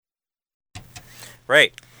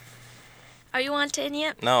Right. Are you on 10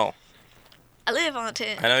 yet? No. I live on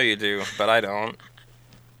 10. I know you do, but I don't.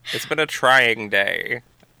 It's been a trying day.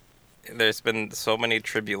 There's been so many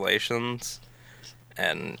tribulations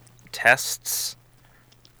and tests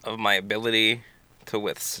of my ability to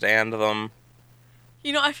withstand them.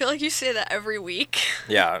 You know, I feel like you say that every week.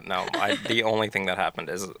 Yeah, no, the only thing that happened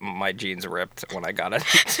is my jeans ripped when I got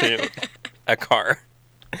into a car.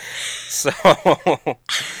 So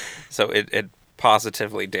it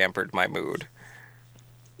positively dampened my mood.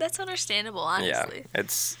 That's understandable, honestly. Yeah,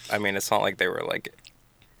 it's not like they were, like,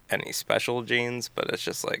 any special jeans, but it's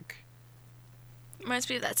just, like... Reminds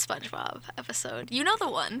me of that SpongeBob episode. You know the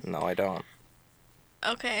one. No, I don't.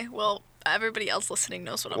 Okay, well, everybody else listening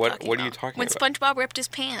knows what I'm talking about. What are you talking about? When SpongeBob ripped his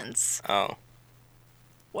pants. Oh.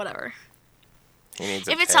 Whatever. He needs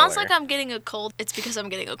If it sounds like I'm getting a cold, it's because I'm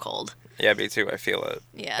getting a cold. Yeah, me too. I feel it.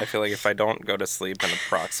 Yeah. I feel like if I don't go to sleep in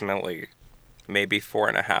approximately maybe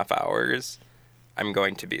 4.5 hours, I'm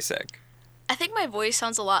going to be sick. I think my voice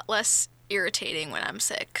sounds a lot less irritating when I'm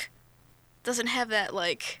sick. Doesn't have that,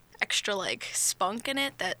 like, extra, like, spunk in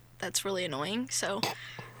it that's really annoying, so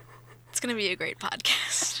it's gonna be a great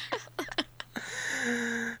podcast.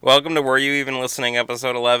 Welcome to Were You Even Listening,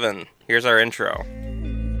 episode 11. Here's our intro.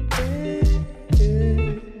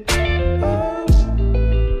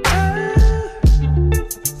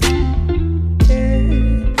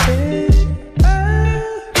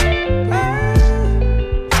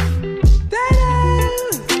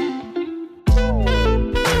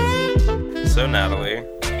 So, Natalie,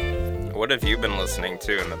 what have you been listening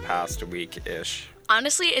to in the past week-ish?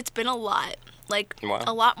 Honestly, it's been a lot. Like, Wow.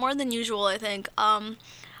 a lot more than usual, I think.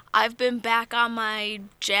 I've been back on my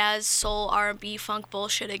jazz, soul, R&B, funk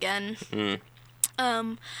bullshit again.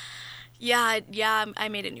 Yeah, I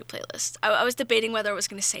made a new playlist. I was debating whether I was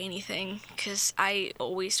going to say anything, because I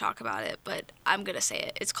always talk about it, but I'm going to say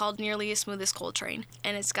it. It's called Nearly as Smooth as Coltrane,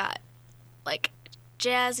 and it's got, like,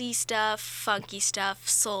 jazzy stuff, funky stuff,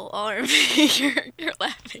 soul, R&B. You're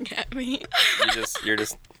laughing at me. You're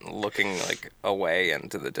just looking, like, away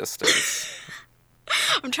into the distance.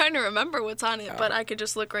 I'm trying to remember what's on it, but I could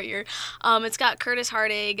just look right here. It's got Curtis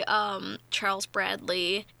Harding, Charles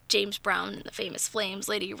Bradley, James Brown, The Famous Flames,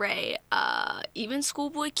 Lady Ray, even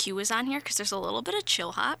Schoolboy Q is on here because there's a little bit of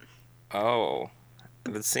chill hop. Oh,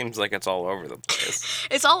 it seems like it's all over the place.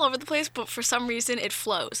 It's all over the place, but for some reason it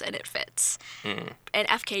flows and it fits. And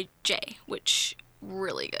FKJ, which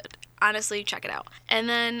really good. Honestly, check it out. And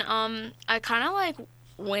then I kind of like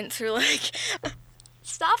went through like.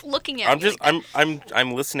 Stop looking at me.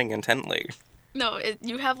 I'm listening intently. No,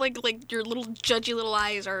 you have like your little judgy little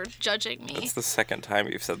eyes are judging me. That's the second time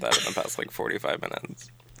you've said that in the past like 45 minutes.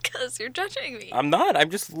 Because you're judging me. I'm not. I'm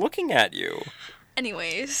just looking at you.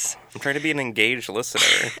 Anyways. I'm trying to be an engaged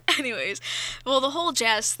listener. Anyways, well, the whole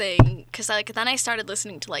jazz thing, because like then I started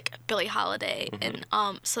listening to like Billie Holiday, and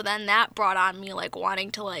so then that brought on me like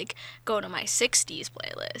wanting to like go to my 60s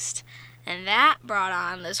playlist. And that brought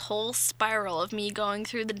on this whole spiral of me going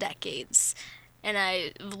through the decades. And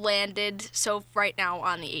I landed, so right now,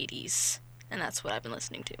 on the 80s. And that's what I've been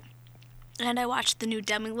listening to. And I watched the new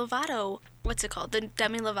Demi Lovato, what's it called? The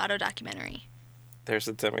Demi Lovato documentary. There's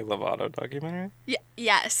a Demi Lovato documentary?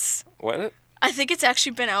 Yes. What? I think it's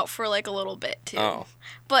actually been out for like a little bit, too. Oh.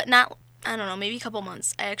 But not, I don't know, maybe a couple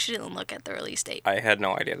months. I actually didn't look at the release date. I had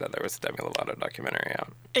no idea that there was a Demi Lovato documentary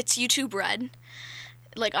out. It's YouTube Red.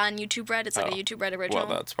 Like on YouTube Red, it's like a YouTube Red original.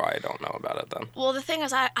 Well, that's why I don't know about it then. Well, the thing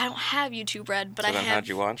is, I don't have YouTube Red, but so then how'd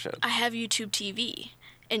you watch it? I have YouTube TV,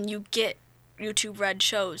 and you get YouTube Red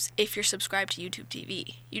shows if you're subscribed to YouTube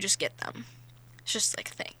TV. You just get them. It's just like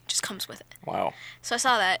a thing. It just comes with it. Wow. So I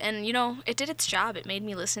saw that, and you know, it did its job. It made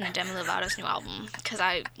me listen to Demi Lovato's new album because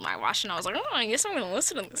I watched it and I was like, oh, I guess I'm gonna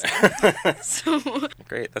listen to this now. So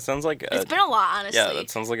great. That sounds like it's been a lot, honestly. Yeah, that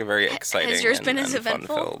sounds like a very exciting. Has yours been as and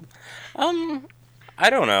eventful? Fun-filled. I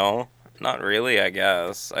don't know. Not really, I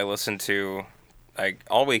guess. I listened to,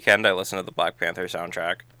 all weekend I listened to the Black Panther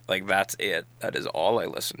soundtrack. Like, that's it. That is all I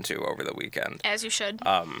listened to over the weekend. As you should.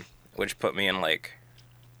 Which put me in, like,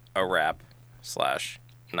 a rap /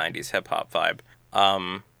 90s hip-hop vibe.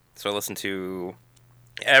 So I listened to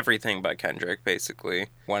everything by Kendrick, basically.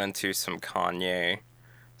 Went into some Kanye,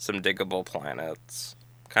 some Diggable Planets.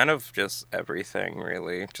 Kind of just everything,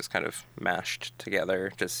 really. Just kind of mashed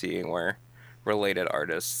together, just seeing where related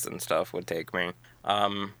artists and stuff would take me.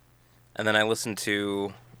 And then I listened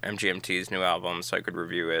to MGMT's new album so I could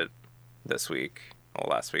review it last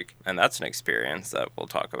week. And that's an experience that we'll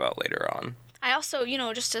talk about later on. I also,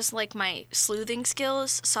 just as like my sleuthing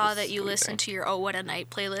skills, saw that you listened to your Oh What a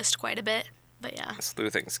Night playlist quite a bit. But yeah.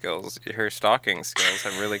 Sleuthing skills. Her stalking skills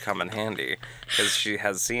have really come in handy. Because she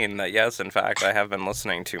has seen that, yes, in fact, I have been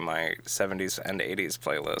listening to my 70s and 80s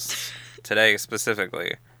playlists. Today,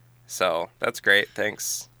 specifically. So, that's great.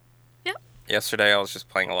 Thanks. Yep. Yesterday, I was just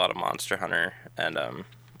playing a lot of Monster Hunter. And,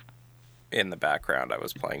 in the background, I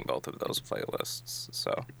was playing both of those playlists.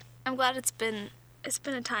 So. I'm glad it's been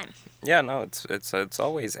a time. Yeah, no, it's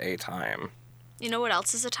always a time. You know what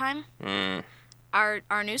else is a time?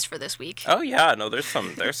 Our news for this week. Oh yeah, no, there's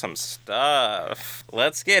some stuff.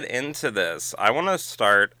 Let's get into this. I want to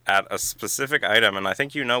start at a specific item, and I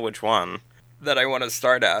think you know which one that I want to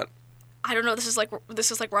start at. I don't know. This is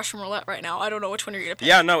like Russian roulette right now. I don't know which one you're gonna pick.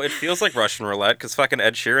 Yeah, no, it feels like Russian roulette because fucking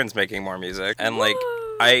Ed Sheeran's making more music, and like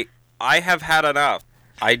I have had enough.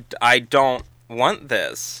 I don't want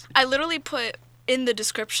this. I literally put in the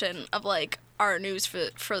description of like our news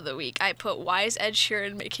for the week, I put, why is Ed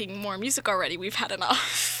Sheeran making more music already? We've had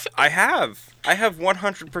enough. I have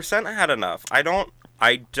 100% had enough. I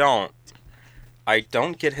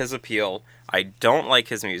don't get his appeal. I don't like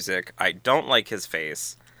his music. I don't like his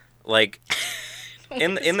face. Like,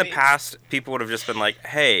 in the past, people would have just been like,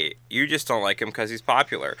 hey, you just don't like him because he's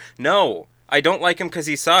popular. No, I don't like him because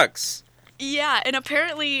he sucks. Yeah, and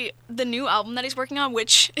apparently the new album that he's working on,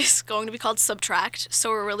 which is going to be called Subtract, so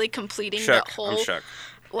we're really completing that whole... I'm shook.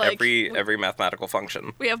 Like, every mathematical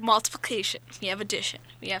function. We have multiplication, we have addition,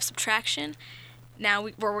 we have subtraction, now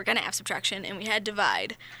we're going to have subtraction, and we had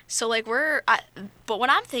divide. So, like, but what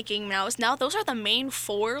I'm thinking now is those are the main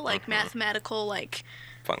four, like, mathematical, like...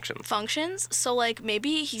 Functions. So, like,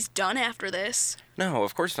 maybe he's done after this. No,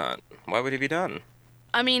 of course not. Why would he be done?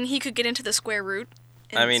 I mean, he could get into the square root.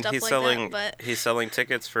 I mean, he's selling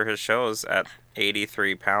tickets for his shows at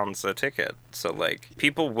 £83 a ticket. So, like,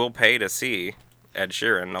 people will pay to see Ed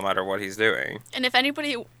Sheeran no matter what he's doing. And if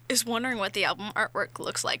anybody is wondering what the album artwork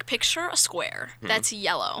looks like, picture a square that's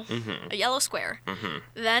yellow. A yellow square.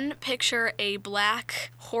 Then picture a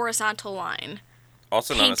black horizontal line.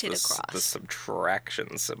 Also known as the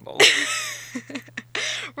subtraction symbol.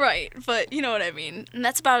 Right, but you know what I mean. And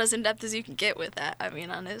that's about as in-depth as you can get with that, I mean,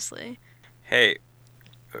 honestly. Hey,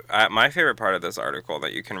 my favorite part of this article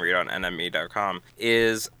that you can read on NME.com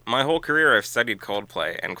is my whole career I've studied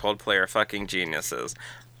Coldplay, and Coldplay are fucking geniuses.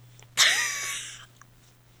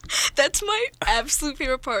 That's my absolute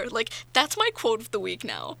favorite part. Like, that's my quote of the week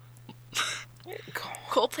now.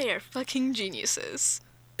 Coldplay are fucking geniuses.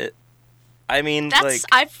 I mean, that's,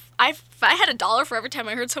 like... if I had $1 for every time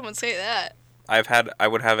I heard someone say that. I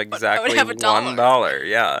would have exactly $1,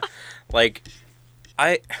 yeah. Like,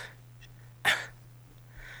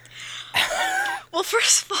 Well,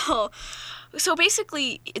 first of all, so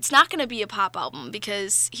basically, it's not going to be a pop album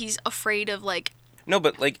because he's afraid of, like... No,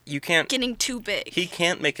 but, like, you can't... Getting too big. He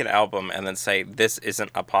can't make an album and then say, this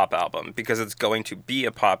isn't a pop album, because it's going to be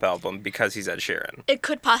a pop album because he's Ed Sheeran. It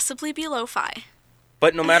could possibly be lo-fi.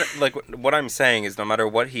 But no matter, like, what I'm saying is no matter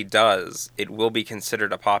what he does, it will be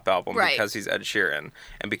considered a pop album because he's Ed Sheeran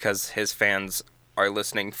and because his fans are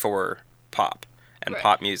listening for pop and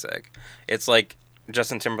pop music. It's like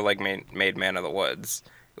Justin Timberlake made Man of the Woods,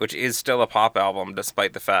 which is still a pop album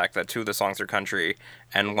despite the fact that 2 of the songs are country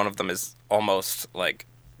and one of them is almost, like,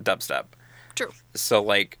 dubstep. True. So,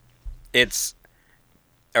 like, it's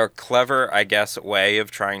a clever, I guess, way of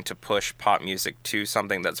trying to push pop music to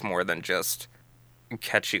something that's more than just...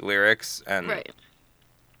 catchy lyrics and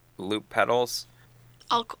loop pedals.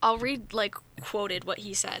 I'll read, like, quoted what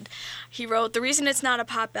he said. He wrote, "The reason it's not a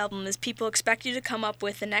pop album is people expect you to come up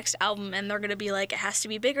with the next album and they're going to be like, it has to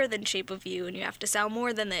be bigger than Shape of You and you have to sound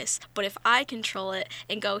more than this. But if I control it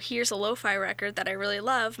and go, here's a lo-fi record that I really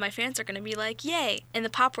love, my fans are going to be like, yay. In the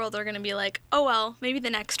pop world, they're going to be like, oh well, maybe the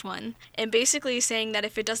next one." And basically saying that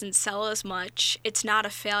if it doesn't sell as much, it's not a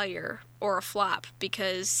failure or a flop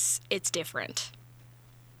because it's different.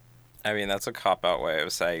 I mean, that's a cop-out way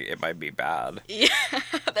of saying it might be bad. Yeah,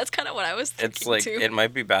 that's kind of what I was thinking, it's like, too. It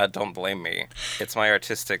might be bad, don't blame me. It's my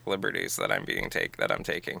artistic liberties that I'm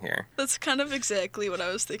taking here. That's kind of exactly what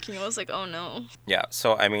I was thinking. I was like, oh no. Yeah,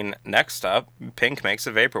 so, I mean, next up, Pink makes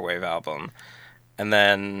a Vaporwave album. And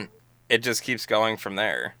then it just keeps going from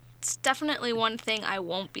there. It's definitely one thing I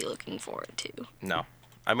won't be looking forward to. No.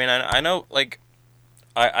 I mean, I know, like...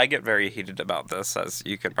 I get very heated about this, as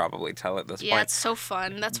you could probably tell at this point. Yeah, it's so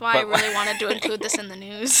fun. That's why I really wanted to include this in the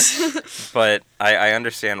news. But I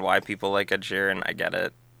understand why people like Ed Sheeran. I get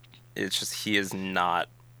it. It's just he is not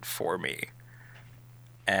for me.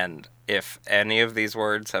 And if any of these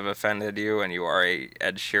words have offended you and you are a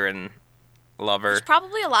Ed Sheeran lover... There's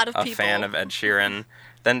probably a lot of people... a fan of Ed Sheeran,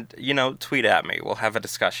 then, tweet at me. We'll have a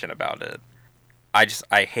discussion about it.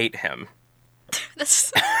 I hate him.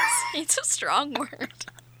 That's it's a strong word.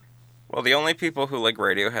 Well, the only people who like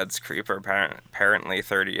Radiohead's Creep are apparently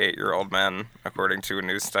 38-year-old men, according to a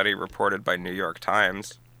new study reported by New York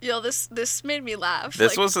Times. Yo, this made me laugh.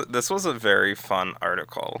 This was a very fun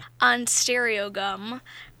article. On Stereo Gum,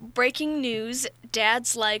 breaking news,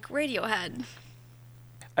 dads like Radiohead.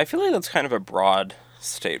 I feel like that's kind of a broad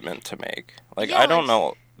statement to make. Like, Yeah, I don't like-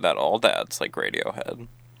 know that all dads like Radiohead.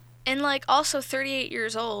 And, like, also 38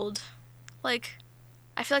 years old. Like,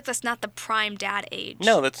 I feel like that's not the prime dad age.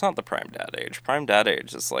 No, that's not the prime dad age. Prime dad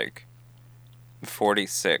age is like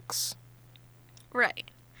 46 Right.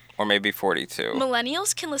 or maybe 42.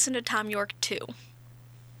 Millennials can listen to Tom York, too.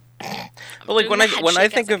 But like doing when the I head when I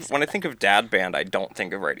shake think as I of when I think of dad band, I don't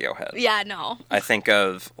think of Radiohead. Yeah, no. I think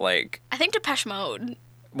of like, I think Depeche Mode.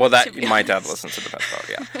 well, that To be my dad honest. listens to the Depeche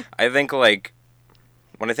Mode. Yeah, I think like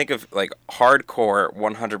when I think of like hardcore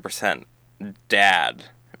 100% dad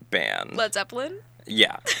band. Led Zeppelin.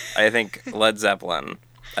 Yeah, I think Led Zeppelin.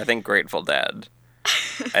 I think Grateful Dead.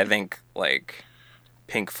 I think like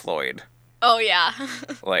Pink Floyd. Oh, yeah.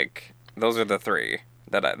 Like those are the three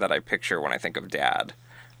that I picture when I think of dad,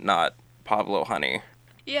 not Pablo Honey.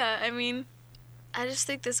 Yeah, I mean, I just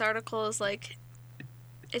think this article is, like,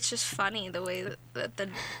 it's just funny the way that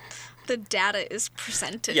the data is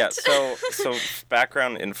presented. Yeah, so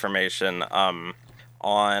background information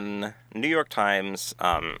on New York Times,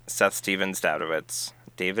 Seth Stevens Davidowitz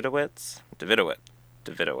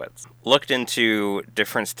looked into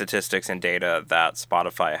different statistics and data that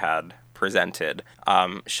Spotify had presented,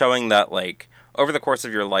 showing that like over the course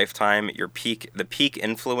of your lifetime, the peak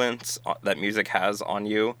influence that music has on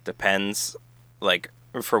you depends, like,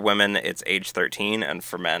 for women, it's age 13, and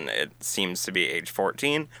for men, it seems to be age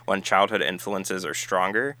 14, when childhood influences are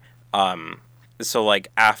stronger. So, like,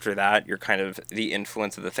 after that, you're kind of, the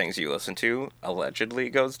influence of the things you listen to allegedly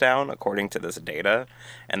goes down, according to this data,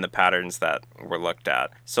 and the patterns that were looked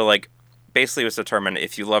at. So, like, basically it was determined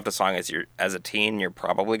if you loved a song as a teen, you're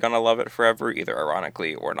probably going to love it forever, either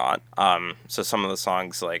ironically or not. So some of the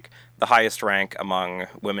songs, like, the highest rank among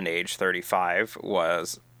women age 35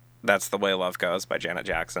 was That's the Way Love Goes by Janet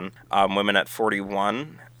Jackson. Women at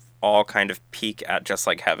 41 all kind of peak at Just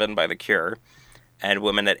Like Heaven by The Cure. And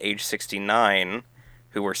women at age 69,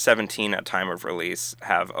 who were 17 at time of release,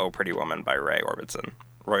 have Oh Pretty Woman by Roy Orbison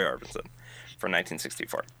from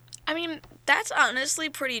 1964. I mean, that's honestly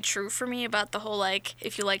pretty true for me about the whole, like,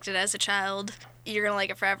 if you liked it as a child, you're gonna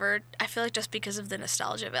like it forever. I feel like just because of the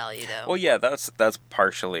nostalgia value, though. Well, yeah, that's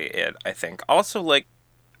partially it, I think. Also, like,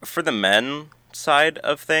 for the men side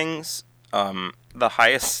of things, the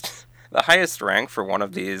highest rank for one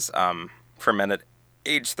of these, for men at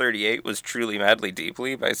age 38 was Truly Madly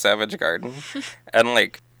Deeply by Savage Garden. And,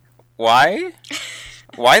 like, why?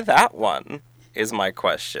 Why that one is my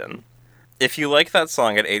question. If you like that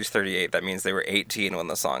song at age 38, that means they were 18 when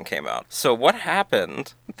the song came out. So what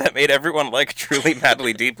happened that made everyone like Truly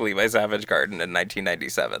Madly Deeply by Savage Garden in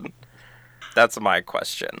 1997? That's my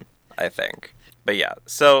question, I think. But yeah,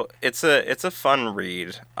 so it's a fun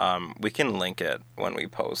read. We can link it when we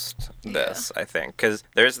post this, I think, because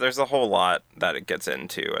there's a whole lot that it gets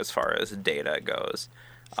into as far as data goes,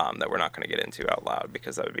 that we're not going to get into out loud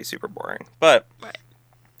because that would be super boring. But Right.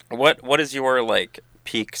 what is your like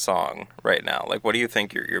peak song right now? Like, what do you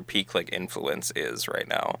think your peak like influence is right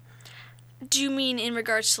now? Do you mean in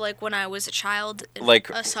regards to, like, when I was a child, Like-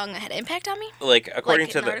 a song that had impact on me? Like according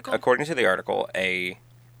Like to an the article? according to the article, a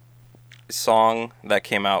song that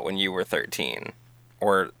came out when you were 13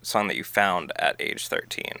 or song that you found at age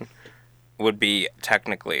 13 would be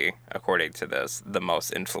technically, according to this, the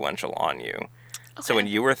most influential on you. So Okay. when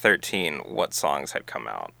you were 13, what songs had come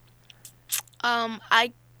out?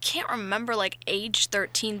 I can't remember, like, age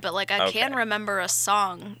 13, but, like, I can Okay. remember a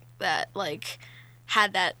song that, like,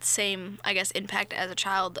 had that same, I guess, impact as a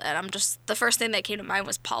child, and the first thing that came to mind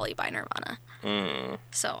was Polly by Nirvana. Mm.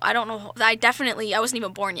 So, I don't know, I wasn't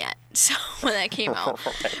even born yet, so, when that came out.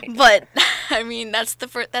 Right. But, I mean, that's the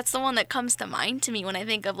one that comes to mind to me when I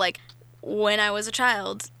think of, like, when I was a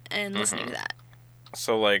child and listening to that.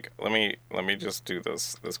 So like let me just do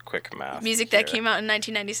this quick math. Music that here. came out in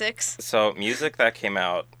 1996. So music that came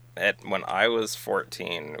out when I was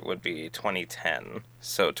 14 would be 2010.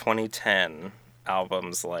 So 2010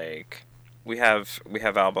 albums like we have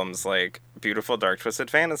albums like Beautiful Dark Twisted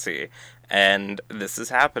Fantasy and This Is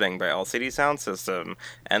Happening by LCD Sound System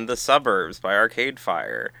and The Suburbs by Arcade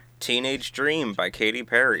Fire, Teenage Dream by Katy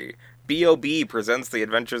Perry, B.O.B. presents The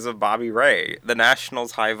Adventures of Bobby Ray, The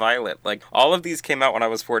Nationals' High Violet. Like, all of these came out when I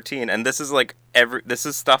was 14, and this is like this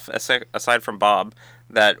is stuff aside from Bob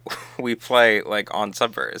that we play like on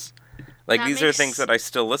Subverse. Like, That these are makes- things that I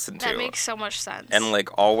still listen to. That makes so much sense. And, like,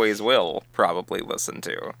 always will probably listen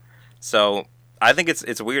to. So, I think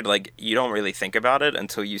it's weird, like, you don't really think about it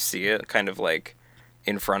until you see it kind of, like,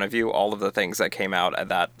 in front of you, all of the things that came out at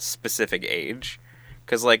that specific age.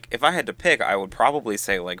 Because, like, if I had to pick, I would probably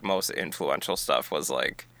say, like, most influential stuff was,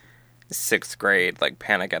 like, 6th grade, like,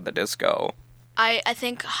 Panic at the Disco. I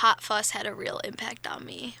think Hot Fuss had a real impact on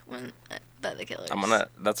me when by the Killers.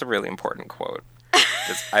 That's a really important quote.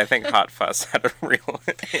 'Cause I think Hot Fuss had a real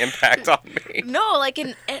impact on me. No, like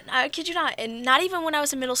and I kid you not, and not even when I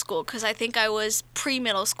was in middle school, because I think I was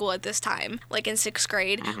pre-middle school at this time, like in 6th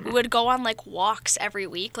grade. Mm-hmm. We would go on like walks every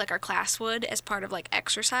week, like our class would, as part of like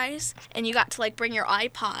exercise, and you got to like bring your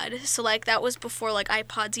iPod. So like that was before like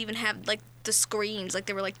iPods even had like the screens, like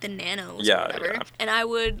they were like the nanos Yeah, or whatever. yeah. And I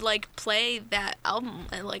would like play that album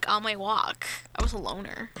like on my walk. I was a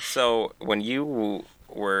loner. So, when you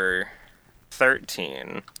were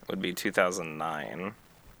 13, would be 2009.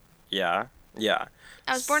 Yeah? Yeah.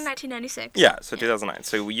 I was born in 1996. Yeah, so 2009.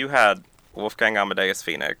 So, you had Wolfgang Amadeus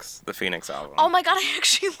Phoenix, the Phoenix album. Oh my god, I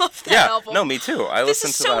actually love that yeah, album. no, me too. I This listen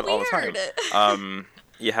is to so that all the time. weird.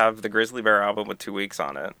 You have the Grizzly Bear album with 2 Weeks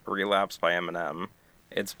on it, Relapse by Eminem,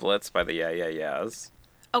 It's Blitz by the Yeah Yeah Yeahs,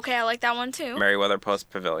 Okay, I like that one too. Merriweather Post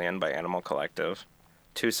Pavilion by Animal Collective,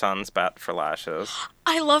 Two Sons, Bat for Lashes.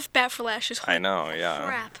 I love Bat for Lashes. I know, yeah.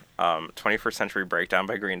 Crap. 21st Century Breakdown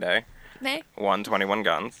by Green Day. May? 121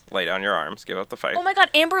 Guns, Lay Down Your Arms, Give Up the Fight. Oh my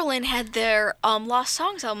god, Amberlin had their Lost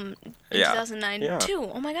Songs album in Yeah. 2009 Yeah.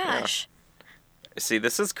 too. Oh my gosh. See,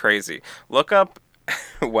 this is crazy. Look up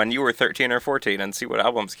when you were 13 or 14 and see what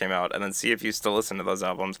albums came out, and then see if you still listen to those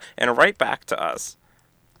albums, and write back to us.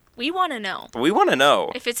 We want to know We want to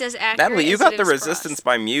know. if it's as accurate Natalie, you as got it The is for Resistance us.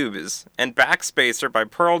 by Muse, and Backspacer by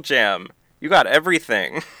Pearl Jam. You got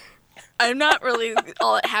everything. I'm not really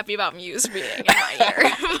all that happy about Muse being in my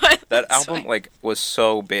year. But That that's album, fine. like, was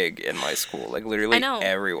so big in my school. Like, literally I know.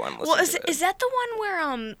 everyone listened Well, to it. is that the one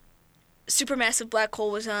where Supermassive Black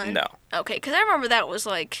Hole was on? No. Okay, because I remember that was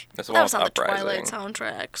like It's that was Walls on the Uprising. Twilight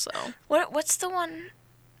soundtrack. So what's the one?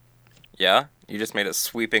 Yeah? You just made a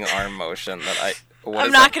sweeping arm motion that I... What I'm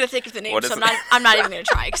is not that? gonna think of the name, What so is I'm not even gonna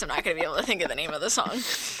try because I'm not gonna be able to think of the name of the song.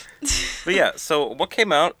 But yeah, so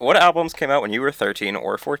what albums came out when you were 13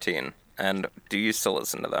 or 14? And do you still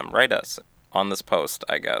listen to them? Write us on this post,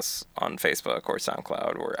 I guess, on Facebook or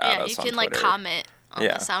SoundCloud or at Yeah, us you on can like Twitter. comment on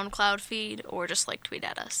Yeah. the SoundCloud feed or just like tweet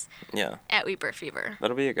at us Yeah, at Weeper Fever.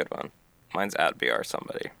 that'll be a good one. Mine's at BR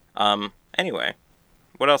somebody. Anyway,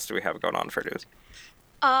 what else do we have going on for news?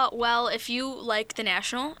 Well, if you like The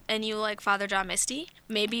National and you like Father John Misty,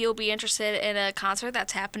 maybe you'll be interested in a concert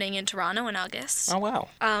that's happening in Toronto in August. Oh, wow.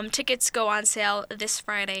 Tickets go on sale this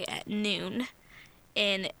Friday at noon,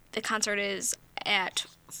 and the concert is at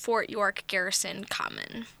Fort York Garrison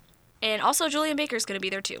Common. And also Julian Baker's going to be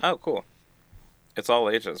there too. Oh, cool. It's all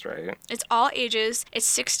ages, right? It's all ages. It's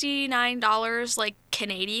 $69 like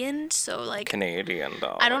Canadian, so like Canadian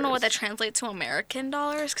dollars. I don't know what that translates to American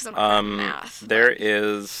dollars because I'm not good at math. There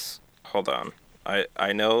is... Hold on.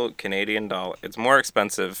 I know Canadian dollar... It's more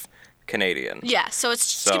expensive Canadian. Yeah, so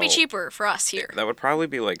it's going to be So- cheaper for us here. That would probably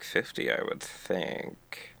be like 50, I would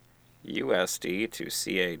think. USD to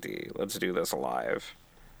CAD. Let's do this live.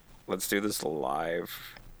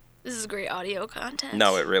 This is great audio content.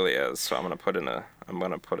 No, it really is. So I'm gonna put in a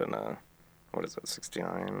what is it,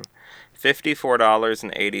 69?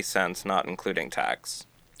 $54.80, not including tax.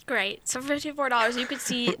 Great. So for $54, you could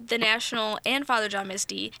see The National and Father John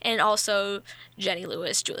Misty, and also Jenny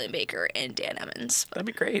Lewis, Julian Baker, and Dan Emmons. That'd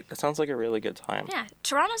be great. That sounds like a really good time. Yeah,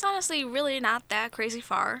 Toronto's honestly really not that crazy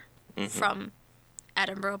far Mm-hmm. from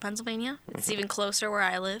Edinburgh, Pennsylvania. It's even closer where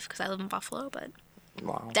I live because I live in Buffalo, but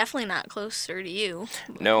Wow. definitely not closer to you.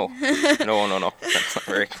 No. That's not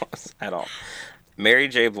very close at all. Mary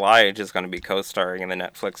J. Blige is going to be co-starring in the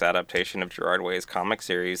Netflix adaptation of Gerard Way's comic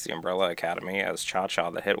series, The Umbrella Academy, as Cha-Cha,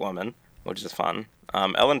 the hit woman, which is fun.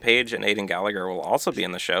 Ellen Page and Aidan Gallagher will also be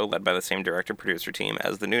in the show, led by the same director-producer team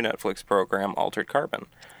as the new Netflix program, Altered Carbon.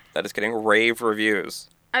 That is getting rave reviews.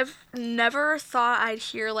 I've never thought I'd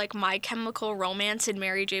hear like My Chemical Romance and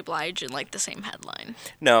Mary J. Blige in like the same headline.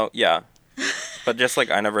 No, yeah. But just like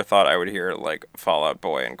I never thought I would hear like Fall Out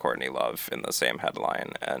Boy and Courtney Love in the same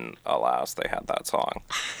headline, and alas, they had that song.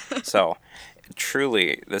 So,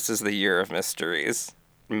 truly, this is the year of mysteries.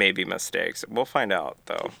 Maybe mistakes. We'll find out,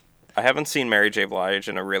 though. I haven't seen Mary J. Blige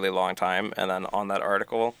in a really long time, and then on that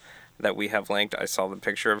article that we have linked, I saw the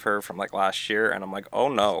picture of her from like last year, and I'm like, oh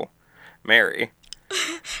no, Mary,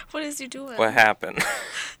 What is you doing? what happened?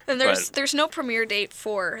 And there's But- there's no premiere date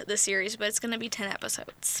for the series, but it's gonna be 10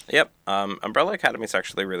 episodes. Yep. Umbrella Academy is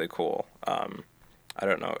actually really cool. I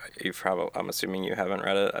don't know. I'm assuming you haven't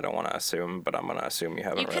read it. I don't want to assume, but I'm going to assume you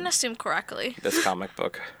haven't You can read assume correctly. this comic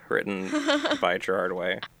book written by Gerard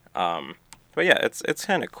Way. But yeah, it's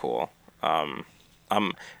kind of cool.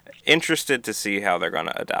 I'm interested to see how they're going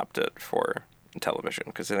to adapt it for television,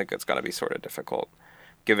 because I think it's going to be sort of difficult,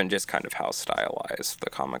 given just kind of how stylized the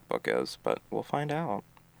comic book is. But we'll find out.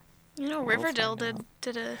 You know, Riverdale did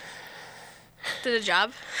a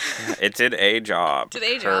job. It did a job. Did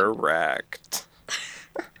a job. Correct.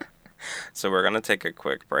 So we're going to take a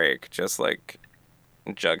quick break, just like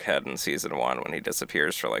Jughead in season 1 when he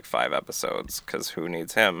disappears for like 5 episodes, because who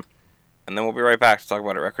needs him? And then we'll be right back to talk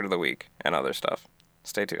about a record of the week and other stuff.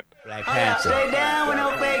 Stay tuned. Black Panther. Stay down with no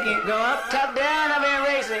faking. Go up, top down, I've been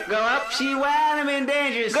racing. Go up, she wild, I'm in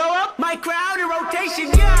dangerous. Go up, my crowd in rotation,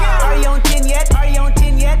 yeah. Are you on 10 yet? Are you on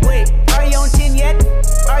 10 yet? Wait, are you on 10 yet?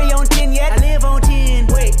 Are you on 10 yet? I live on 10.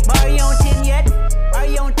 Wait, are you on 10 yet? Are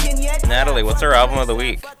you on 10 yet? Natalie, what's our album of the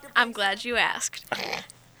week? I'm glad you asked.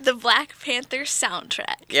 The Black Panther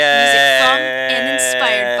soundtrack. Yay! Music from and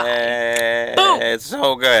inspired by. Boom! It's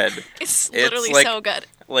so good. It's literally like, so good.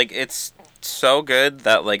 Like, it's so good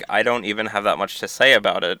that, like, I don't even have that much to say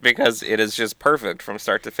about it, because it is just perfect from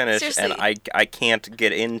start to finish. Seriously. And I can't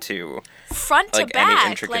get into Front to like back.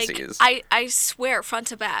 any intricacies. Like, I swear, front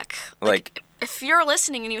to back. Like, if you're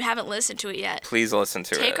listening and you haven't listened to it yet, please listen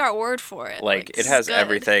to it. Take our word for it. Like, it has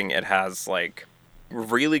everything. It has, like,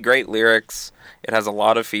 really great lyrics. It has a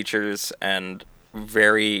lot of features and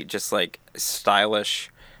very just, like, stylish,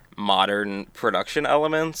 modern production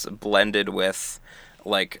elements blended with,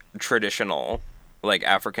 like, traditional, like,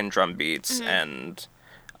 African drum beats. And,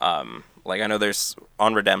 like, I know there's,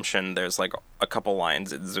 on Redemption, there's, like, a couple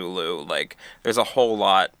lines in Zulu. Like, there's a whole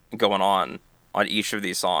lot going on each of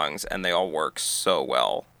these songs, and they all work so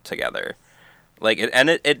well together. Like,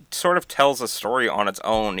 it sort of tells a story on its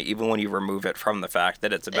own, even when you remove it from the fact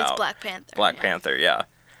that it's about Black Panther. Black Panther, yeah.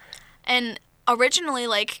 And originally,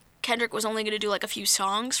 like, Kendrick was only going to do, like, a few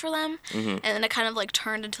songs for them, and then it kind of, like,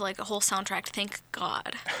 turned into, like, a whole soundtrack, thank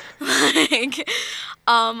God. Like,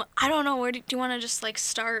 I don't know, where do you want to just, like,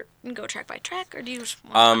 start and go track by track, or do you just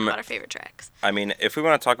want to talk about our favorite tracks? I mean, if we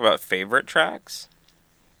want to talk about favorite tracks,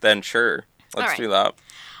 then sure, let's do that.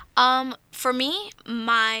 For me,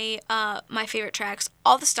 my favorite tracks,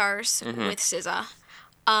 All the Stars with SZA.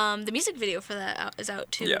 The music video for that is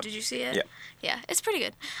out too. Yeah. Did you see it? Yeah. Yeah, it's pretty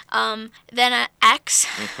good. Then X,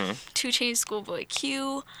 2 Chainz, Schoolboy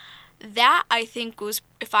Q. That, I think, was,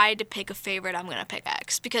 if I had to pick a favorite, I'm going to pick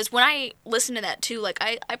X. Because when I listened to that too, like,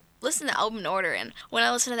 I listened to the album in order, and when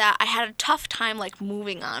I listened to that, I had a tough time, like,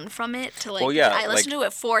 moving on from it to, like, I listened to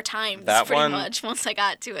it 4 times pretty much once I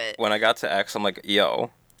got to it. When I got to X, I'm like,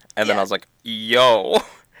 yo. And then I was like, yo.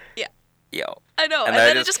 Yeah. Yo. I know. And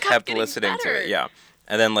then I it just kept getting listening better. to it, yeah.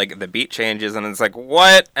 And then, like, the beat changes, and it's like,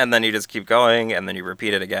 what? And then you just keep going, and then you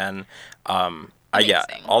repeat it again. Yeah,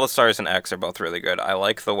 All the Stars and X are both really good. I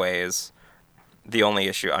like The Ways. The only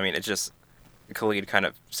issue, I mean, it just, Khalid kind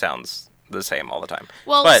of sounds the same all the time.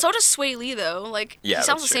 Well, so does Sway Lee, though. Like, he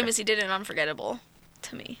sounds the same as he did in Unforgettable,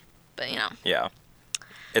 to me. But, you know. Yeah.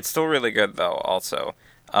 It's still really good, though, also.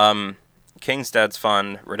 King's Dead's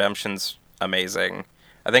fun. Redemption's amazing.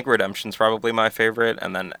 I think Redemption's probably my favorite,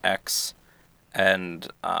 and then X and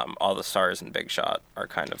All the Stars and Big Shot are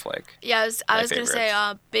kind of like I was going to say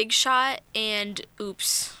Big Shot and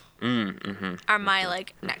Oops are my,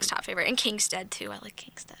 like, next top favorite. And King's Dead, too. I like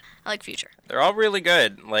King's Dead. I like Future. They're all really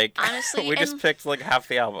good. Like, honestly, we just picked, like, half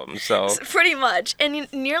the album, so. Pretty much. And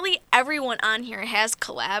nearly everyone on here has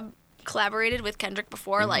collaborated with Kendrick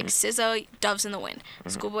before, like SZA, Doves in the Wind.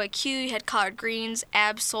 Schoolboy Q, you had Collard Greens.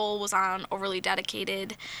 Ab-Soul was on Overly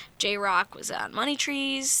Dedicated. J-Rock was on Money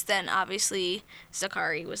Trees. Then, obviously,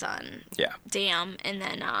 Zakari was on Damn. And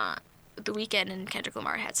then The Weeknd and Kendrick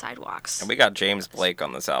Lamar had Sidewalks. And we got James Blake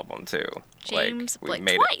on this album, too. James Blake. We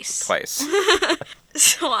made twice. It twice.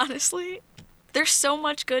 So, honestly, there's so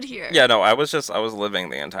much good here. Yeah, no, I was living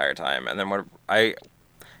the entire time. And then when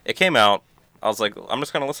it came out, I was like, I'm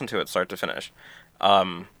just going to listen to it start to finish.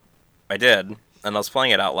 I did, and I was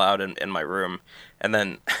playing it out loud in my room, and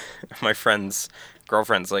then my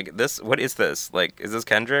girlfriend's like, what is this? Like, is this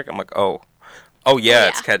Kendrick? I'm like, oh yeah,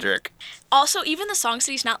 it's Kendrick. Also, even the songs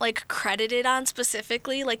that he's not, like, credited on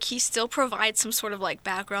specifically, like, he still provides some sort of, like,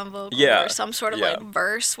 background vocal or some sort of, like,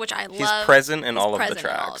 verse, which I love. He's present in all of the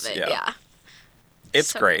tracks. Yeah.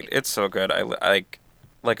 It's so great. It's so good.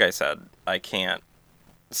 Like I said, I can't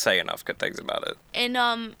say enough good things about it.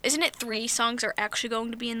 And isn't it 3 songs are actually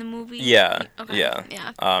going to be in the movie? Yeah. Okay.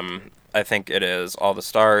 Yeah. I think it is All the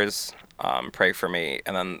Stars, Pray for Me,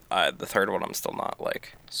 and then the third one I'm still not,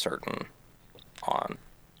 like, certain on.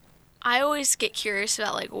 I always get curious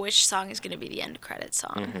about like which song is going to be the end credit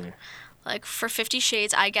song. Mm-hmm. Like for 50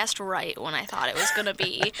 Shades, I guessed right when I thought it was going to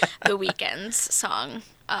be The Weeknd's song,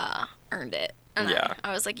 Earned It. And Yeah.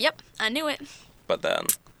 I was like, yep, I knew it. But then,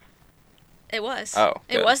 It was. oh,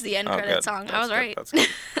 It good. was the end Oh, credit good. song. That's I was good. right. That's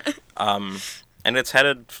good. And it's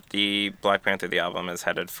headed, the Black Panther, the album, is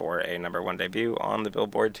headed for a #1 debut on the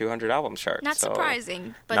Billboard 200 albums chart. Not so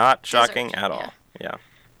surprising, but not deserved. shocking at Yeah. all. Yeah.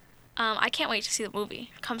 I can't wait to see the movie.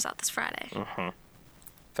 It comes out this Friday.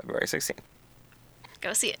 February 16th.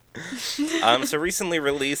 Go see it. So recently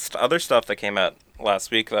released other stuff that came out last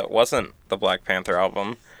week that wasn't the Black Panther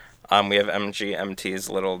album. We have MGMT's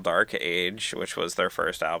Little Dark Age, which was their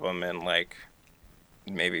first album in like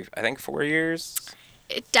maybe I think 4 years.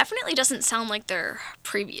 It definitely doesn't sound like their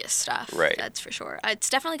previous stuff. Right. That's for sure. It's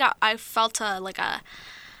definitely got. I felt like a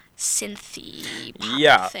synthy pop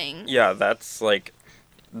Yeah, thing. yeah, that's like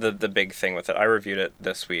the big thing with it. I reviewed it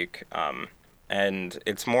this week, and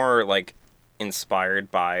it's more like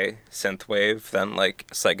inspired by synthwave than like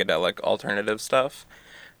psychedelic alternative stuff.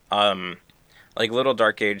 Like Little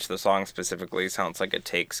Dark Age, the song specifically sounds like it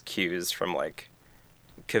takes cues from like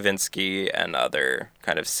Kavinsky and other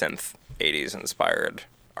kind of synth 80s inspired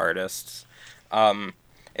artists.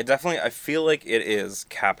 It definitely, I feel like it is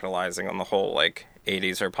capitalizing on the whole like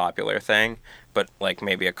 80s are popular thing, but like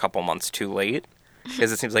maybe a couple months too late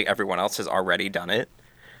because it seems like everyone else has already done it.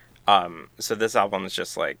 So this album is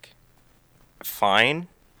just like fine.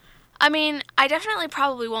 I mean, I definitely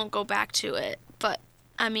probably won't go back to it, but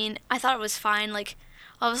I mean, I thought it was fine. Like,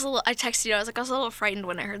 I texted you, I was like, I was a little frightened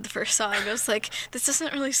when I heard the first song. I was like, this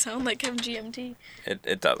doesn't really sound like MGMT.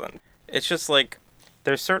 It doesn't. It's just like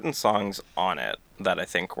there's certain songs on it that I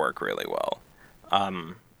think work really well.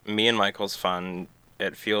 Me and Michael's Fun,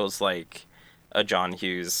 it feels like a John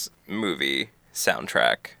Hughes movie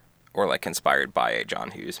soundtrack or like inspired by a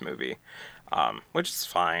John Hughes movie, which is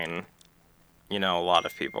fine. You know, a lot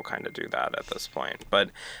of people kind of do that at this point. But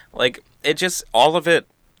like it just all of it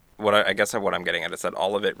what I'm getting at is that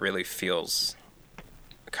all of it really feels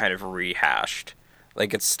kind of rehashed.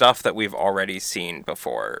 Like it's stuff that we've already seen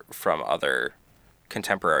before from other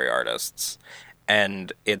contemporary artists.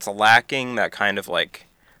 And it's lacking that kind of like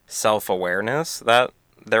self-awareness that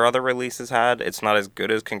their other releases had. It's not as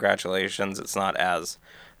good as Congratulations. It's not as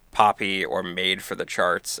poppy or made for the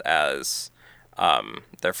charts as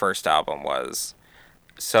their first album was.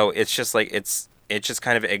 So it's just like it just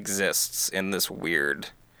kind of exists in this weird,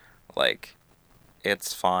 like,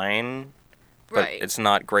 it's fine, but Right. it's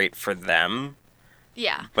not great for them.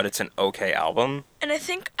 Yeah. But it's an okay album. And I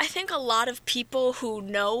think a lot of people who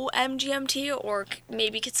know MGMT or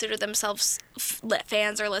maybe consider themselves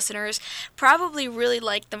fans or listeners probably really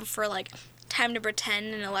like them for like Time to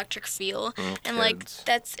Pretend and Electric Feel and like Kids.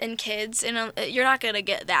 that's in Kids and you're not gonna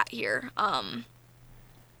get that here.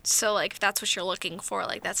 So like if that's what you're looking for,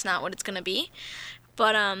 like that's not what it's gonna be.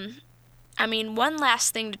 But I mean, one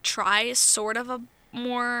last thing to try is sort of a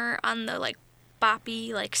more on the like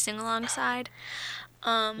boppy like sing along side.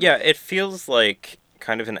 Yeah, it feels like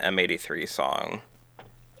kind of an M83 song.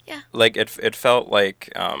 Yeah. Like it felt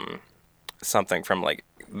like something from like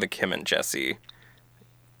the Kim and Jesse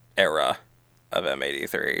era of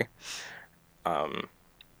M83.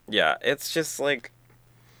 Yeah, it's just like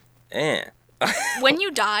When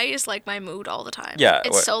You Die is like my mood all the time. Yeah,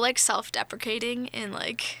 It's what- so like self-deprecating and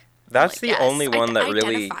like that's like, the yes, only I one that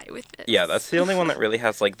really identify with this. Yeah, that's the only one that really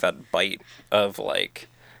has like that bite of like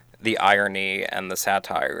the irony and the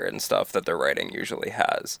satire and stuff that the writing usually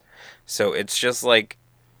has. So it's just like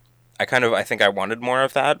I think I wanted more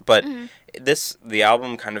of that, but the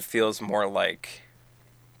album kind of feels more like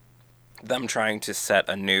them trying to set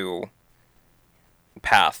a new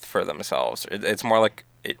path for themselves. It's more like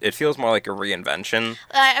it feels more like a reinvention.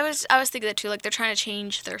 I was thinking that too. Like they're trying to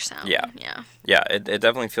change their sound. Yeah. Yeah. Yeah, it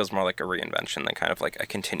definitely feels more like a reinvention than kind of like a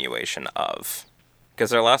continuation of. Because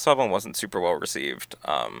their last album wasn't super well received.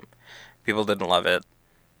 People didn't love it.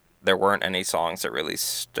 There weren't any songs that really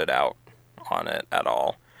stood out on it at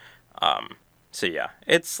all. So yeah,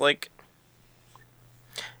 it's like,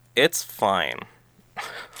 it's fine.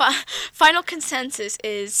 Final consensus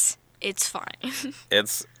is it's fine.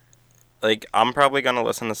 It's like, I'm probably going to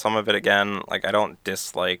listen to some of it again. Like, I don't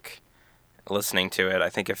dislike listening to it. I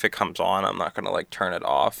think if it comes on, I'm not going to like turn it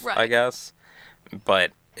off, I Right. guess.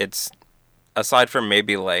 But it's, aside from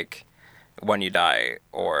maybe like When You Die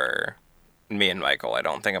or Me and Michael, I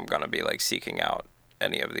don't think I'm going to be like seeking out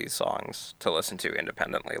any of these songs to listen to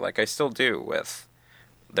independently. Like I still do with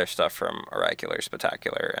their stuff from Oracular,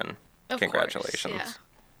 Spectacular, and Of Congratulations. course, yeah.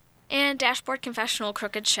 And Dashboard Confessional,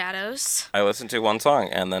 Crooked Shadows. I listened to one song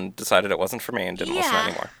and then decided it wasn't for me and didn't listen Yeah.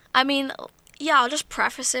 anymore. I mean, yeah, I'll just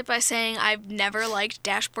preface it by saying I've never liked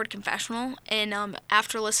Dashboard Confessional, and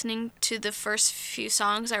after listening to the first few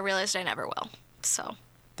songs, I realized I never will. So.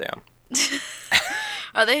 Damn.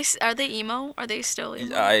 Are they emo? Are they still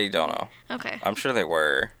emo? I don't know. Okay. I'm sure they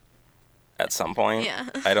were at some point. Yeah.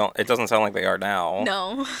 It doesn't sound like they are now.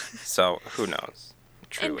 No. So who knows?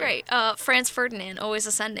 Truly. And great. Franz Ferdinand, Always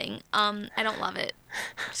Ascending. I don't love it.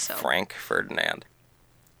 So. Frank Ferdinand.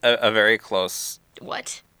 A very close.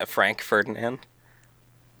 What? Frank Ferdinand.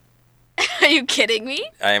 Are you kidding me?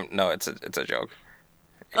 No, it's a joke.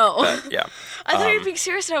 Oh. But, yeah. I thought you were being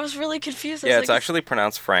serious, and I was really confused. Yeah, it's actually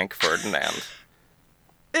pronounced Frank Ferdinand.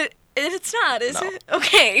 It's not, is No. it?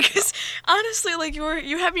 Okay, because honestly, like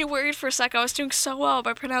you had me worried for a sec. I was doing so well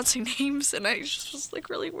by pronouncing names, and I just was like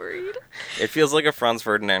really worried. It feels like a Franz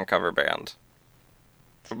Ferdinand cover band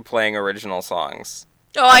playing original songs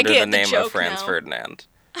Oh, I under get the name joke of Franz now. Ferdinand.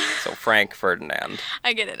 So Frank Ferdinand.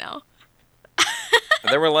 I get it now.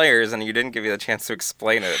 There were layers, and you didn't give me the chance to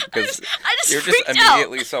explain it because I just you're just freaked out.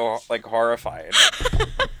 immediately so like horrified.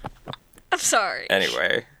 I'm sorry.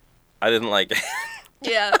 Anyway, I didn't like it.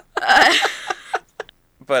 Yeah.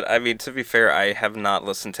 But I mean, to be fair, I have not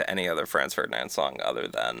listened to any other Franz Ferdinand song other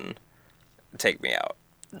than "Take Me Out."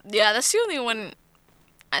 Yeah, that's the only one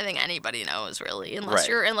I think anybody knows really, unless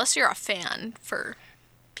you're a fan. For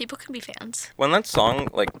people can be fans. When that song,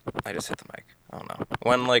 like, I just hit the mic. I don't know.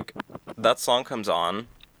 When like that song comes on,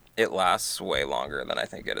 it lasts way longer than I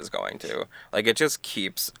think it is going to. Like, it just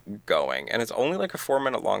keeps going, and it's only like a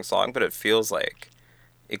 4-minute long song, but it feels like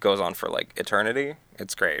it goes on for like eternity.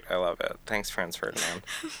 It's great. I love it. Thanks, Franz Ferdinand.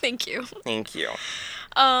 Thank you. Thank you.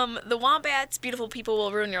 The Wombats, Beautiful People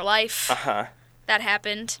Will Ruin Your Life. Uh-huh. That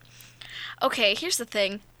happened. Okay, here's the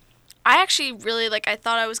thing. I actually really, I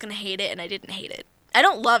thought I was going to hate it, and I didn't hate it. I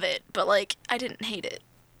don't love it, but, I didn't hate it.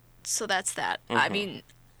 So that's that. I mean,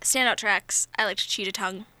 standout tracks, I liked Cheetah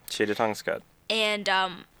Tongue. Cheetah Tongue's good. And,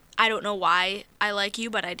 I don't know why I like you,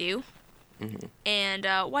 but I do. Mm-hmm. And,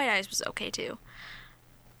 White Eyes was okay, too.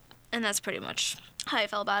 And that's pretty much how I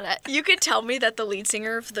felt about it. You could tell me that the lead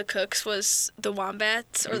singer of the Kooks was the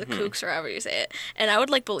Wombats, or the Kooks, or however you say it, and I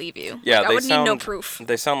would, believe you. Yeah, I would need no proof.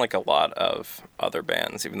 They sound like a lot of other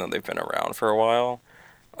bands, even though they've been around for a while.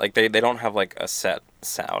 Like, they don't have, a set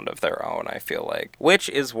sound of their own, I feel like. Which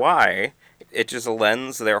is why it just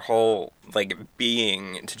lends their whole,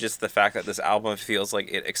 being to just the fact that this album feels like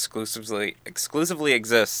it exclusively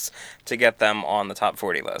exists to get them on the top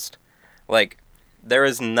 40 list. There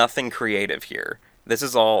is nothing creative here. This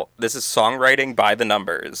is songwriting by the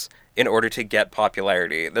numbers in order to get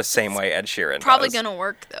popularity the same way Ed Sheeran does. Probably gonna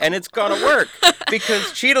work, though. And it's gonna work,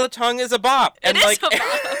 because Cheetah Tongue is a bop. And it is a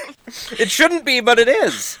bop. It shouldn't be, but it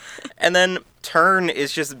is. And then Turn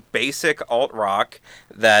is just basic alt-rock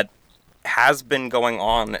that has been going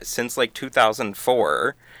on since,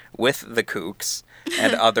 2004 with the Kooks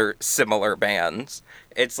and other similar bands.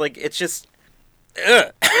 It's just...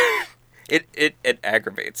 Ugh. It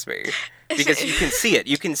aggravates me. Because you can see it.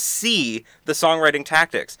 You can see the songwriting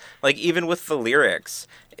tactics. Even with the lyrics,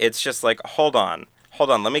 it's just hold on,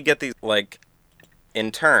 let me get these,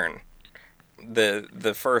 in turn.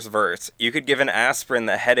 The first verse. You could give an aspirin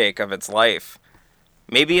the headache of its life.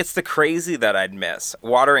 Maybe it's the crazy that I'd miss.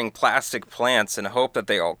 Watering plastic plants and hope that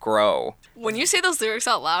they all grow. When you say those lyrics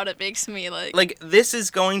out loud, it makes me, this is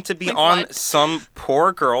going to be on what? some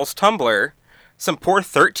poor girl's Tumblr. Some poor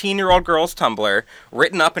 13-year-old girl's Tumblr,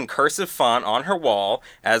 written up in cursive font on her wall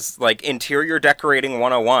as, interior decorating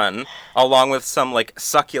 101, along with some,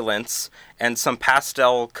 succulents and some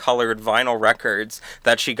pastel-colored vinyl records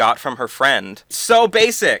that she got from her friend. So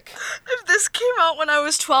basic! If this came out when I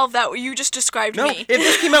was 12, that you just described No, me. if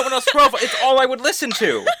this came out when I was 12, it's all I would listen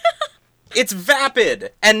to. It's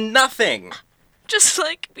vapid and nothing. Just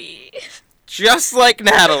like me. Just like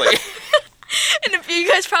Natalie. And if you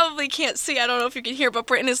guys probably can't see, I don't know if you can hear, but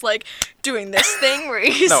Britton is doing this thing where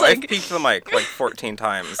he's No, I've peeked the mic 14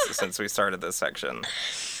 times since we started this section.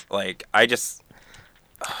 I just...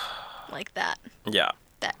 like that. Yeah.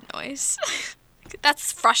 That noise.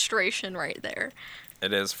 That's frustration right there.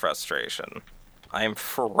 It is frustration. I am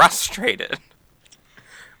frustrated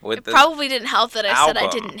with It this probably didn't help that I said I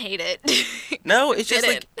album. didn't hate it. No, it's just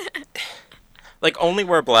Didn't. Only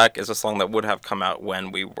Wear Black is a song that would have come out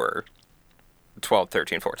when we were 12,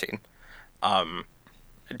 13, 14.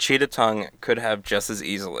 Cheetah Tongue could have just as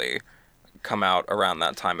easily come out around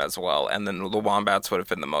that time as well, and then the Wombats would have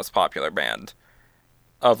been the most popular band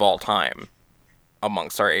of all time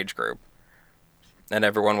amongst our age group. And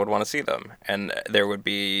everyone would want to see them. And there would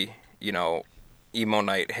be, emo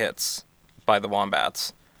night hits by the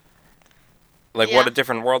Wombats. Like, Yeah. what a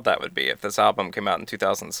different world that would be if this album came out in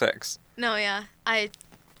 2006. No, yeah. I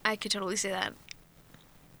could totally say that.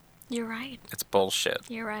 You're right. It's bullshit.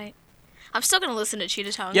 You're right. I'm still gonna listen to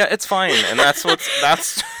Cheetah Tongue. Yeah, it's fine, and that's what's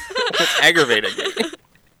aggravating me.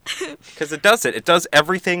 Because it does it. It does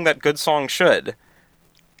everything that good songs should.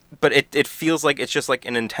 But it feels like it's just like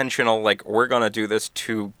an intentional, like, we're gonna do this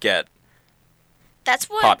to get That's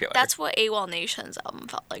what popular. That's what AWOL Nation's album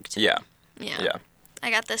felt like to me. Yeah. Yeah. Yeah.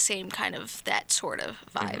 I got the same kind of that sort of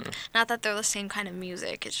vibe. Not that they're the same kind of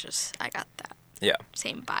music. It's just I got that Yeah.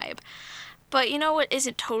 same vibe. But you know what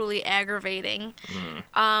isn't totally aggravating?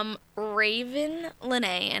 Raven Lene,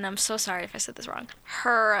 and I'm so sorry if I said this wrong.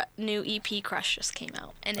 Her new EP Crush just came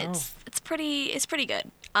out, and it's pretty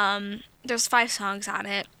good. There's 5 songs on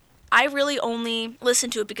it. I really only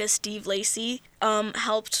listened to it because Steve Lacy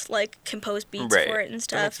helped like compose beats Right. for it and That makes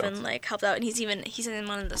stuff, sense. and like helped out. And he's in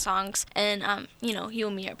one of the songs. And you know, you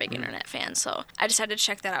and me are big internet fans, so I decided to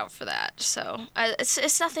check that out for that. So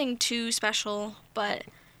it's nothing too special, but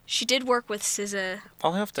she did work with SZA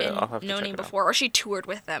I'll have to and check No it Name out. before, or she toured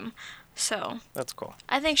with them. So That's cool.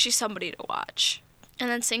 I think she's somebody to watch. And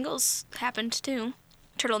then singles happened too.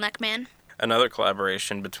 Turtleneck Man. Another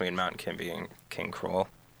collaboration between Mountain Kimby and King Cruel.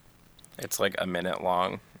 It's like a minute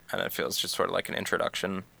long, and it feels just sort of like an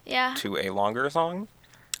introduction Yeah. to a longer song.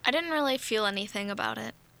 I didn't really feel anything about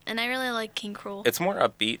it. And I really like King Cruel. It's more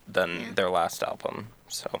upbeat than Yeah. their last album,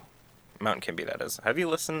 so Mountain Kimby, that is. Have you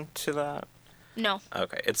listened to that? No.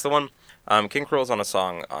 Okay, it's the one. King Cruel's on a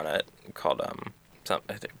song on it called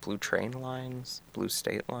I think Blue Train Lines, Blue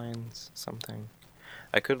State Lines, something.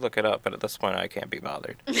 I could look it up, but at this point I can't be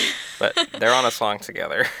bothered. But they're on a song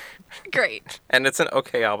together, Great. and it's an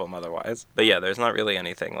okay album otherwise. But yeah, there's not really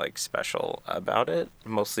anything like special about it,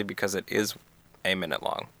 mostly because it is a minute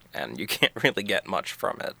long, and you can't really get much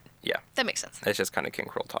from it. Yeah, That makes sense. it's just kind of King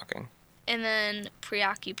Cruel talking, And then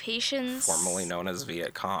Preoccupations. formerly known as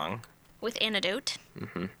Viet Cong. With Antidote.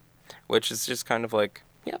 Which is just kind of like,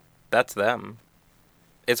 yep, that's them.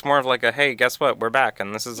 It's more of like a, hey, guess what? We're back,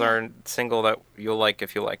 and this is our single that you'll like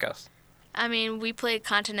if you like us. I mean, we played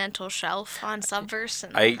Continental Shelf on Subverse,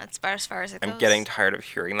 and that's about as far as it goes. I'm getting tired of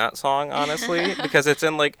hearing that song, honestly, because it's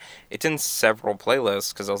in several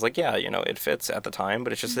playlists, because I was like, yeah, you know, it fits at the time,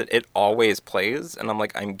 but it's just that it always plays, and I'm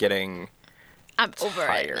like, I'm getting I'm over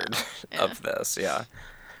tired it now. Yeah. of this, yeah.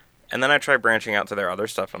 And then I try branching out to their other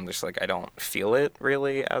stuff, and I'm just like, I don't feel it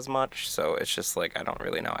really as much, so it's just like, I don't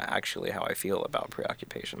really know actually how I feel about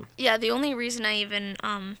Preoccupation. Yeah, the only reason I even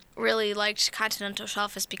really liked Continental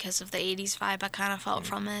Shelf is because of the 80s vibe I kind of felt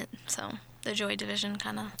from it. So, the Joy Division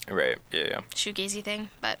kind of Right, yeah. shoegazy thing.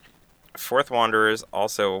 But, Fourth Wanderers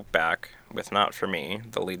also back with Not For Me,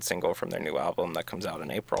 the lead single from their new album that comes out in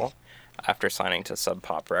April, after signing to Sub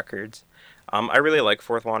Pop Records. I really like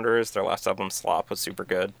Fourth Wanderers. Their last album, Slop, was super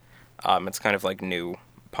good. It's kind of like new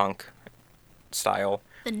punk style.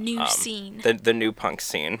 the new scene. The new punk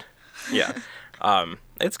scene. Yeah.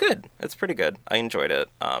 It's good. It's pretty good. I enjoyed it.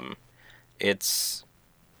 It's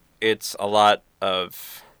a lot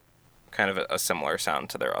of kind of a similar sound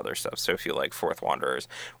to their other stuff. So if you like Fourth Wanderers,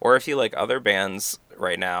 or if you like other bands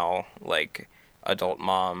right now, like Adult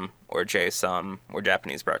Mom or J-Sum or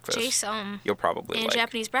Japanese Breakfast, J-Sum. you'll probably And like.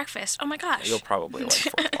 Japanese Breakfast. Oh my gosh. You'll probably like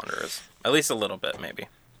Fourth Wanderers. At least a little bit, maybe.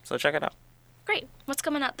 So check it out. Great. What's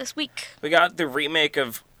coming out this week? We got the remake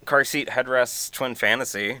of Car Seat Headrest's Twin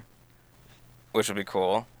Fantasy, which will be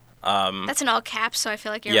cool. That's in all caps, so I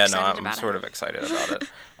feel like you're Yeah, no, excited I'm about sort it. of excited about it.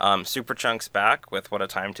 Superchunk's back with What a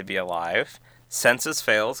Time to Be Alive. Census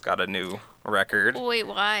Fails got a new record. Wait,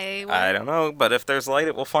 why? I don't know, but if there's light,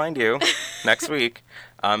 it will find you next week.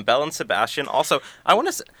 Belle and Sebastian. Also, I want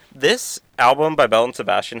to say, this album by Belle and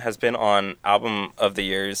Sebastian has been on Album of the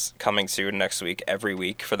Year's Coming Soon next week every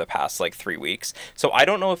week for the past, 3 weeks. So I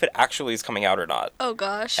don't know if it actually is coming out or not. Oh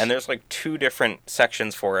gosh. And there's, 2 different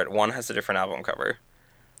sections for it. One has a different album cover.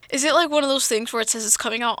 Is it like one of those things where it says it's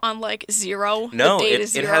coming out on 0? No, the date it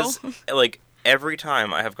is 0? has, every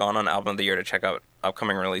time I have gone on Album of the Year to check out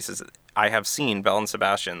upcoming releases, I have seen Belle and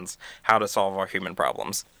Sebastian's How to Solve Our Human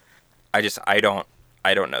Problems. I don't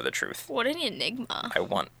know the truth. What an enigma.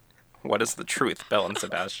 What is the truth, Belle and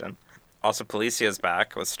Sebastian? Also, Policia's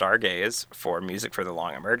back with Stargaze for Music for the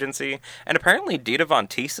Long Emergency. And apparently Dita Von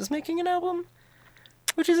Teese is making an album,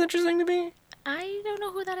 which is interesting to me. I don't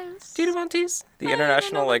know who that is. Dita Von Teese? The I don't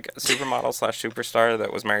international, know. supermodel/superstar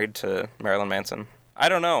that was married to Marilyn Manson. I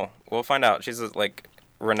don't know. We'll find out. She's a,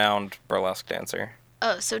 renowned burlesque dancer.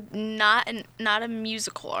 Oh, so not a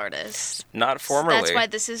musical artist. Not formerly. That's why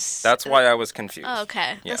this is. That's why I was confused. Oh,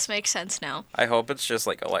 okay. Yeah. This makes sense now. I hope it's just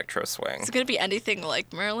like electro swing. Is it gonna be anything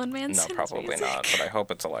like Marilyn No, Manson? probably not. But I hope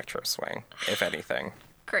it's electro swing, if anything.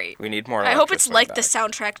 Great. We need more. I hope electro it's swing like back. the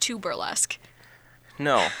soundtrack to Burlesque.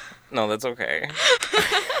 No, that's okay.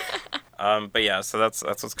 But yeah, so that's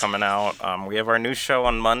what's coming out. We have our new show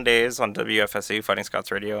on Mondays on WFSU, Fighting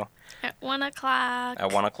Scots Radio, At 1 o'clock.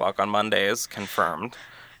 at 1 o'clock on Mondays, confirmed.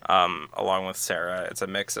 Along with Sarah, it's a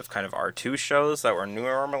mix of kind of our two shows that we're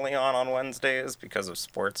normally on Wednesdays because of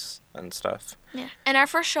sports and stuff. Yeah. And our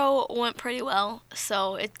first show went pretty well,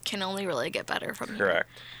 so it can only really get better from here. Correct.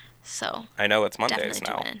 So, I know it's Mondays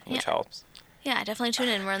Definitely now, tune in. which Yeah. helps. yeah, definitely tune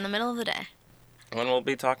in. We're in the middle of the day. When we'll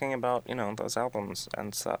be talking about, those albums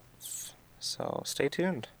and stuff. So stay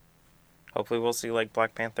tuned. Hopefully we'll see like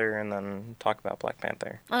Black Panther and then talk about Black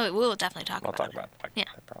Panther. Oh, we will definitely talk We'll about talk it. about Black Yeah.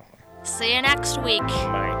 Panther probably. See you next week,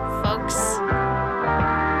 Bye. folks.